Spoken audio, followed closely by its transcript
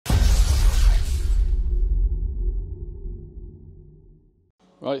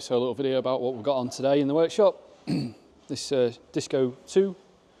Right, so a little video about what we've got on today in the workshop. This Disco 2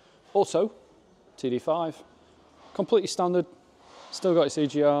 Auto TD5, completely standard, still got its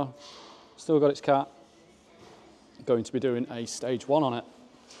EGR, still got its cat. Going to be doing a stage 1 on it.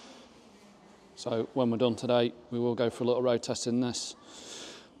 So when we're done today, we will go for a little road test in this.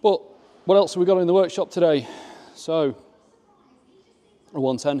 But what else have we got in the workshop today? So a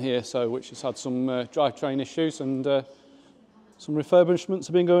 110 here, which has had some drivetrain issues and some refurbishments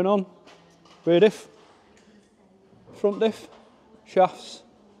have been going on. Rear diff, front diff, shafts,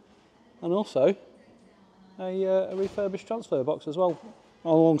 and also a refurbished transfer box as well,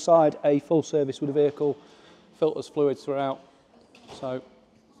 alongside a full service with the vehicle, filters, fluids throughout. So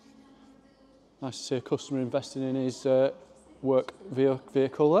nice to see a customer investing in his work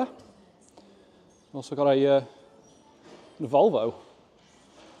vehicle there. Also got a Volvo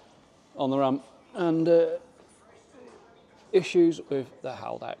on the ramp and issues with the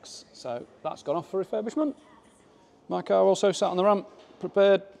Haldex, so that's gone off for refurbishment. My car also sat on the ramp,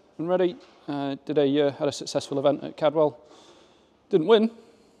 prepared and ready. Had a successful event at Cadwell. Didn't win,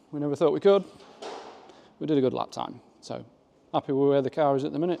 we never thought we could. We did a good lap time, so happy with where the car is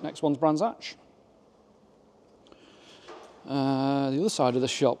at the minute. Next one's Brands Hatch. The other side of the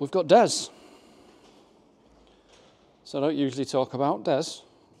shop, we've got Des. So I don't usually talk about Des,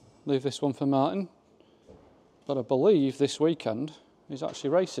 leave this one for Martin. But I believe this weekend he's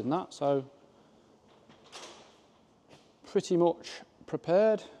actually racing that, so pretty much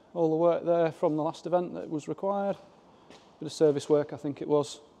prepared. All the work there from the last event that was required. Bit of service work, I think it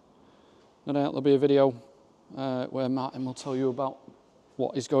was. No doubt there'll be a video where Martin will tell you about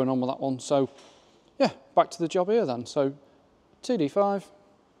what is going on with that one. So yeah, back to the job here then. So TD5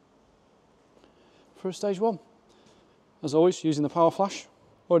 for a stage 1. As always, using the power flash.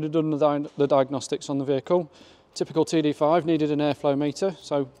 Already done the diagnostics on the vehicle. Typical TD5 needed an airflow meter,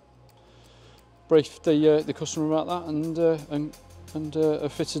 so briefed the customer about that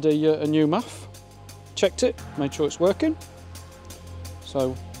and fitted a new MAF. Checked it, made sure it's working.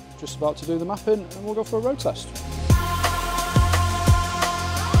 So just about to do the mapping and we'll go for a road test.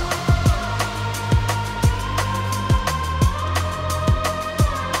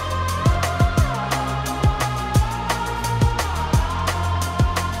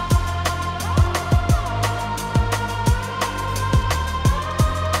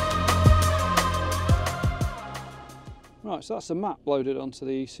 Right, so that's the map loaded onto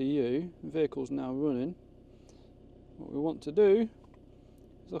the ECU. The vehicle's now running. What we want to do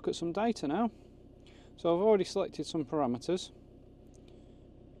is look at some data now. So I've already selected some parameters.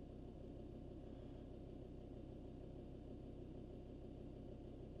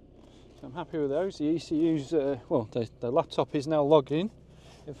 So I'm happy with those. The ECU's, well, the laptop is now logged in.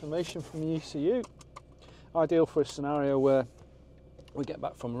 Information from the ECU. Ideal for a scenario where we get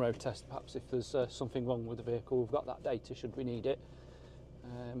back from a road test, perhaps if there's something wrong with the vehicle, we've got that data should we need it.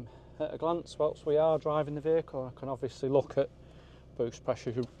 At a glance, whilst we are driving the vehicle, I can obviously look at boost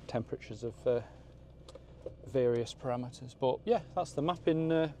pressure, temperatures of various parameters. But yeah, that's the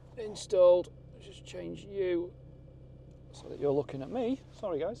mapping installed. Just change you so that you're looking at me.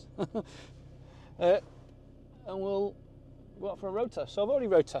 Sorry guys. And we'll go out for a road test. So I've already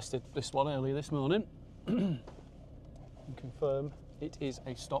road tested this one earlier this morning and confirm it is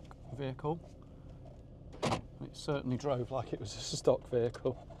a stock vehicle. It certainly drove like it was a stock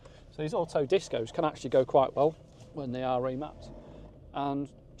vehicle. So these auto discos can actually go quite well when they are remapped. And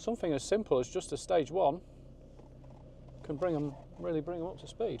something as simple as just a stage 1 can really bring them up to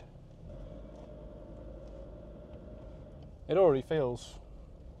speed. It already feels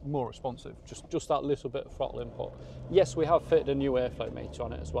more responsive, just that little bit of throttle input. Yes, we have fitted a new airflow meter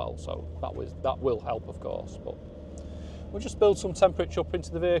on it as well, so that will help of course, but we'll just build some temperature up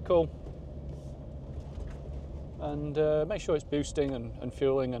into the vehicle and make sure it's boosting and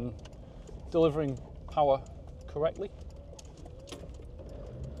fueling and delivering power correctly.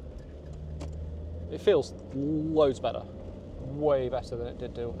 It feels loads better, way better than it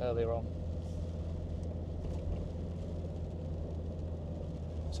did do earlier on.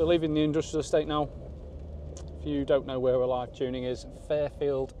 So leaving the industrial estate now. If you don't know where a live tuning is,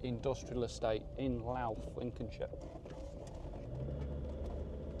 Fairfield Industrial Estate in Louth, Lincolnshire.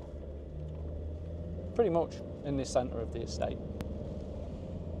 Pretty much in the centre of the estate.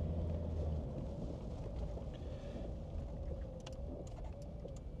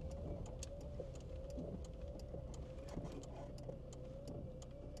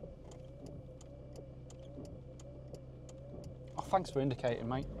 Oh, thanks for indicating,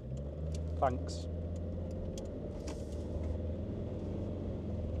 mate. Thanks.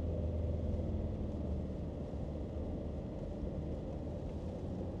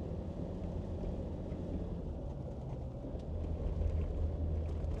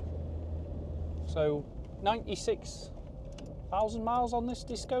 So 96,000 miles on this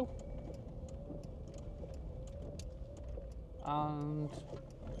Disco. And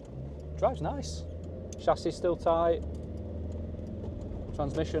drives nice. Chassis still tight.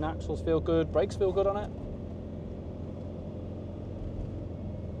 Transmission axles feel good. Brakes feel good on it.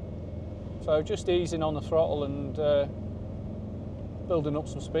 So just easing on the throttle and building up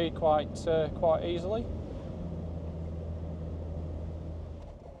some speed quite easily.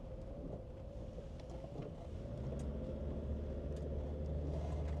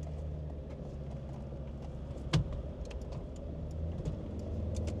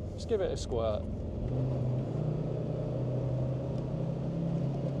 Let's give it a squirt.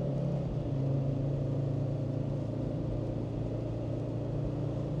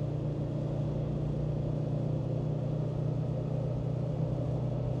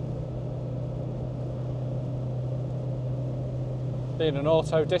 Being an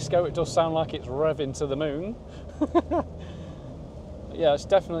auto Disco, it does sound like it's revving to the moon. Yeah, it's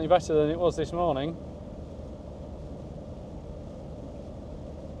definitely better than it was this morning.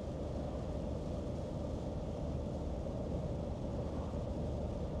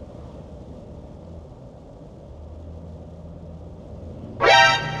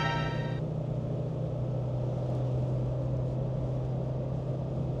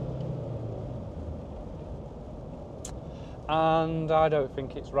 And I don't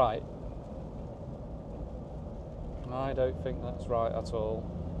think it's right. I don't think that's right at all.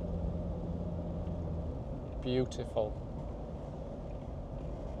 Beautiful.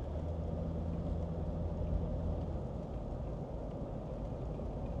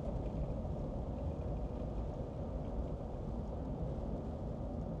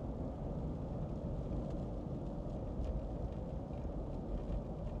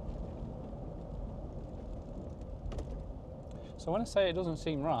 So when I say it doesn't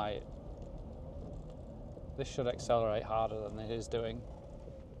seem right, this should accelerate harder than it is doing.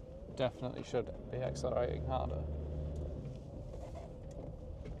 Definitely should be accelerating harder.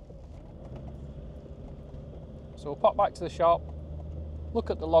 So we'll pop back to the shop,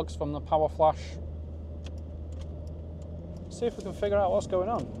 look at the logs from the power flash, see if we can figure out what's going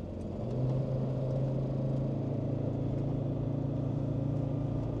on.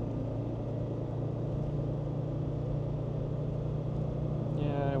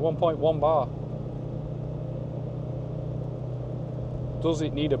 Yeah, 1.1 bar. Does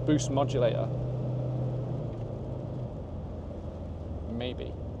it need a boost modulator?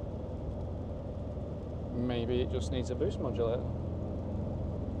 Maybe. Maybe it just needs a boost modulator.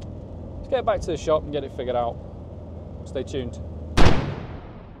 Let's get back to the shop and get it figured out. Stay tuned.